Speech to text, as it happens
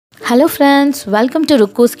Hello friends, welcome to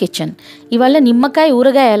రుక్కూస్ kitchen. ఇవాళ నిమ్మకాయ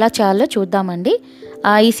ఊరగాయ ఎలా చేయాలో చూద్దామండి.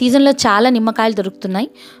 ఈ సీజన్లో చాలా నిమ్మకాయలు దొరుకుతున్నాయి.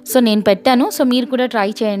 సో నేను పెట్టాను, సో మీరు కూడా ట్రై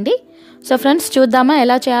చేయండి. సో ఫ్రెండ్స్, చూద్దామా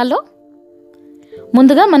ఎలా చేయాలో.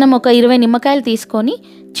 ముందుగా మనం ఒక 20 నిమ్మకాయలు తీసుకొని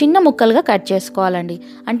చిన్న ముక్కలుగా కట్ చేసుకోవాలండి.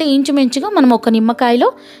 అంటే ఇంచుమించుగా మనం ఒక నిమ్మకాయలో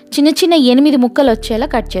చిన్న 8 ముక్కలు వచ్చేలా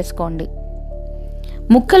కట్ చేసుకోండి.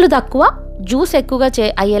 ముక్కలు తక్కువ, జ్యూస్ ఎక్కువగా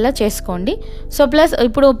అయ్యేలా చేసుకోండి. సో ప్లస్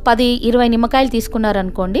ఇప్పుడు 10-20 నిమ్మకాయలు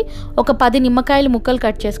తీసుకున్నారనుకోండి, ఒక 10 నిమ్మకాయలు ముక్కలు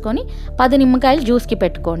కట్ చేసుకొని 10 నిమ్మకాయలు జ్యూస్కి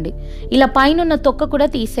పెట్టుకోండి. ఇలా పైన ఉన్న తొక్క కూడా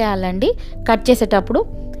తీసేయాలండి కట్ చేసేటప్పుడు,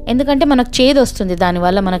 ఎందుకంటే మనకు చేదు వస్తుంది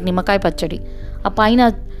దానివల్ల మనకు నిమ్మకాయ పచ్చడి. ఆ పైన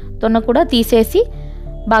తొన్న కూడా తీసేసి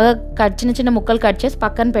బాగా చిన్న ముక్కలు కట్ చేసి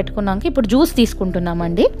పక్కన పెట్టుకున్నాక ఇప్పుడు జ్యూస్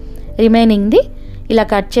తీసుకుంటున్నామండి. రిమైనింగ్ది ఇలా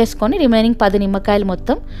కట్ చేసుకొని రిమైనింగ్ 10 నిమ్మకాయలు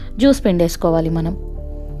మొత్తం జ్యూస్ పిండేసుకోవాలి మనం.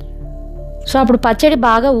 సో అప్పుడు పచ్చడి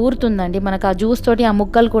బాగా ఊరుతుందండి, మనకు ఆ జ్యూస్ తోటి ఆ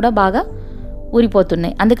ముక్కలు కూడా బాగా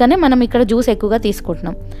ఊరిపోతున్నాయి. అందుకనే మనం ఇక్కడ జ్యూస్ ఎక్కువగా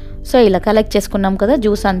తీసుకుంటున్నాం. సో ఇలా కలెక్ట్ చేసుకున్నాం కదా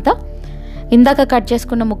జ్యూస్ అంతా, ఇందాక కట్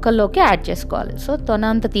చేసుకున్న ముక్కల్లోకి యాడ్ చేసుకోవాలి. సో తొన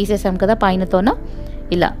అంతా తీసేసాం కదా, పైన తొన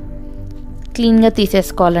ఇలా క్లీన్గా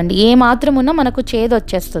తీసేసుకోవాలండి. ఏ మాత్రం ఉన్నా మనకు చేదు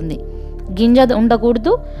వచ్చేస్తుంది, గింజ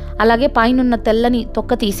ఉండకూడదు. అలాగే పైన ఉన్న తెల్లని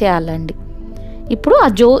తొక్క తీసేయాలండి. ఇప్పుడు ఆ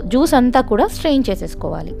జ్యూస్ అంతా కూడా స్ట్రెయిన్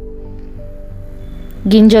చేసేసుకోవాలి.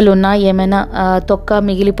 గింజలు ఉన్నా ఏమైనా తొక్క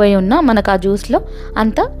మిగిలిపోయి ఉన్నా మనకు ఆ జ్యూస్లో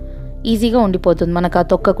అంతా ఈజీగా ఉండిపోతుంది. మనకు ఆ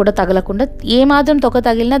తొక్క కూడా తగలకుండా, ఏమాత్రం తొక్క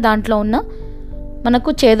తగిలినా దాంట్లో ఉన్న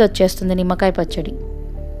మనకు చేదు వచ్చేస్తుంది నిమ్మకాయ పచ్చడి.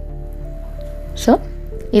 సో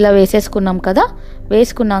ఇలా వేసేసుకున్నాం కదా,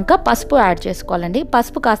 వేసుకున్నాక పసుపు యాడ్ చేసుకోవాలండి.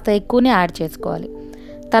 పసుపు కాస్త ఎక్కువనే యాడ్ చేసుకోవాలి.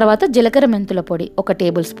 తర్వాత జీలకర్ర మెంతుల పొడి 1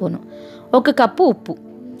 టేబుల్ స్పూను, 1 కప్పు ఉప్పు.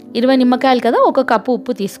 20 నిమ్మకాయలు కదా, 1 కప్పు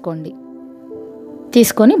ఉప్పు తీసుకోండి.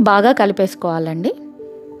 తీసుకొని బాగా కలిపేసుకోవాలండి.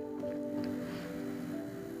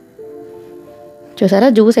 చూసారా,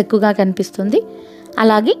 జ్యూస్ ఎక్కువగా కనిపిస్తుంది.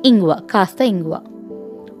 అలాగే ఇంగువ, కాస్త ఇంగువ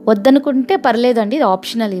వద్దనుకుంటే పర్లేదండి, ఇది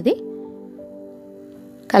ఆప్షనల్. ఇది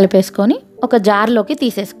కలిపేసుకొని ఒక జార్లోకి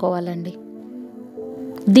తీసేసుకోవాలండి.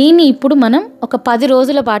 దీన్ని ఇప్పుడు మనం ఒక 10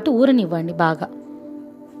 రోజుల పాటు ఊరనివ్వండి. బాగా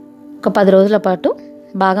ఒక 10 రోజుల పాటు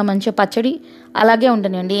బాగా మంచిగా పచ్చడి అలాగే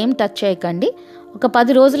ఉండనివ్వండి, ఏం టచ్ చేయకండి. ఒక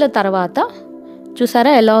 10 రోజుల తర్వాత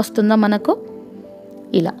చూసారా ఎలా వస్తుందో మనకు.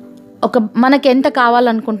 ఇలా మనకి ఎంత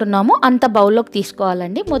కావాలనుకుంటున్నామో అంత బౌల్లోకి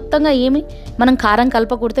తీసుకోవాలండి. మొత్తంగా మనం కారం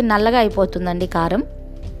కలపకూడితే నల్లగా అయిపోతుందండి కారం.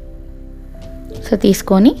 సో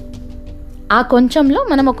తీసుకొని ఆ కొంచెంలో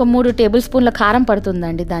మనం ఒక 3 టేబుల్ స్పూన్ల కారం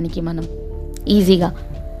పడుతుందండి దానికి. మనం ఈజీగా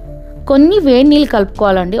కొన్ని వేడి నీళ్ళు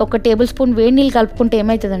కలుపుకోవాలండి. 1 టేబుల్ స్పూన్ వేడి నీళ్ళు కలుపుకుంటే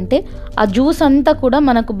ఏమవుతుందంటే ఆ జ్యూస్ అంతా కూడా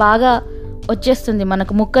మనకు బాగా వచ్చేస్తుంది.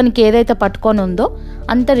 మనకు ముక్కనికి ఏదైతే పట్టుకొని ఉందో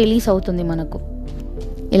అంత రిలీజ్ అవుతుంది మనకు.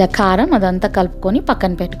 ఇలా కారం అదంతా కలుపుకొని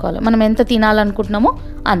పక్కన పెట్టుకోవాలి. మనం ఎంత తినాలనుకుంటున్నామో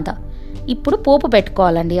అంత. ఇప్పుడు పోపు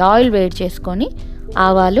పెట్టుకోవాలండి. ఆయిల్ వేడి చేసుకొని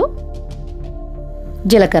ఆవాలు,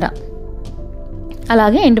 జీలకర్ర,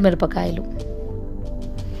 అలాగే ఎండుమిరపకాయలు,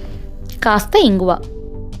 కాస్త ఇంగువ,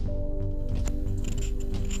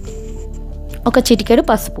 ఒక చిటికెడు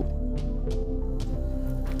పసుపు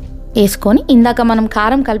వేసుకొని ఇందాక మనం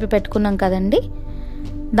కారం కలిపి పెట్టుకున్నాం కదండి,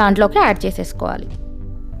 దాంట్లోకి యాడ్ చేసేసుకోవాలి.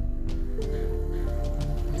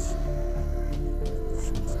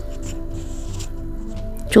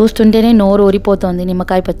 చూస్తుంటేనే నోరు ఊరిపోతుంది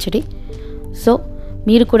నిమ్మకాయ పచ్చడి. సో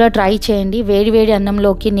మీరు కూడా ట్రై చేయండి. వేడి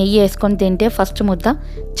అన్నంలోకి నెయ్యి వేసుకొని తింటే ఫస్ట్ ముద్ద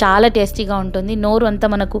చాలా టేస్టీగా ఉంటుంది. నోరు అంతా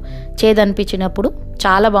మనకు చేదనిపించినప్పుడు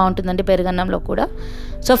చాలా బాగుంటుందండి పెరుగన్నంలో కూడా.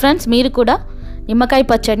 సో ఫ్రెండ్స్, మీరు కూడా నిమ్మకాయ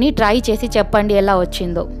పచ్చడిని ట్రై చేసి చెప్పండి ఎలా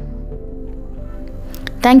వచ్చిందో.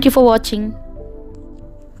 Thank you for watching.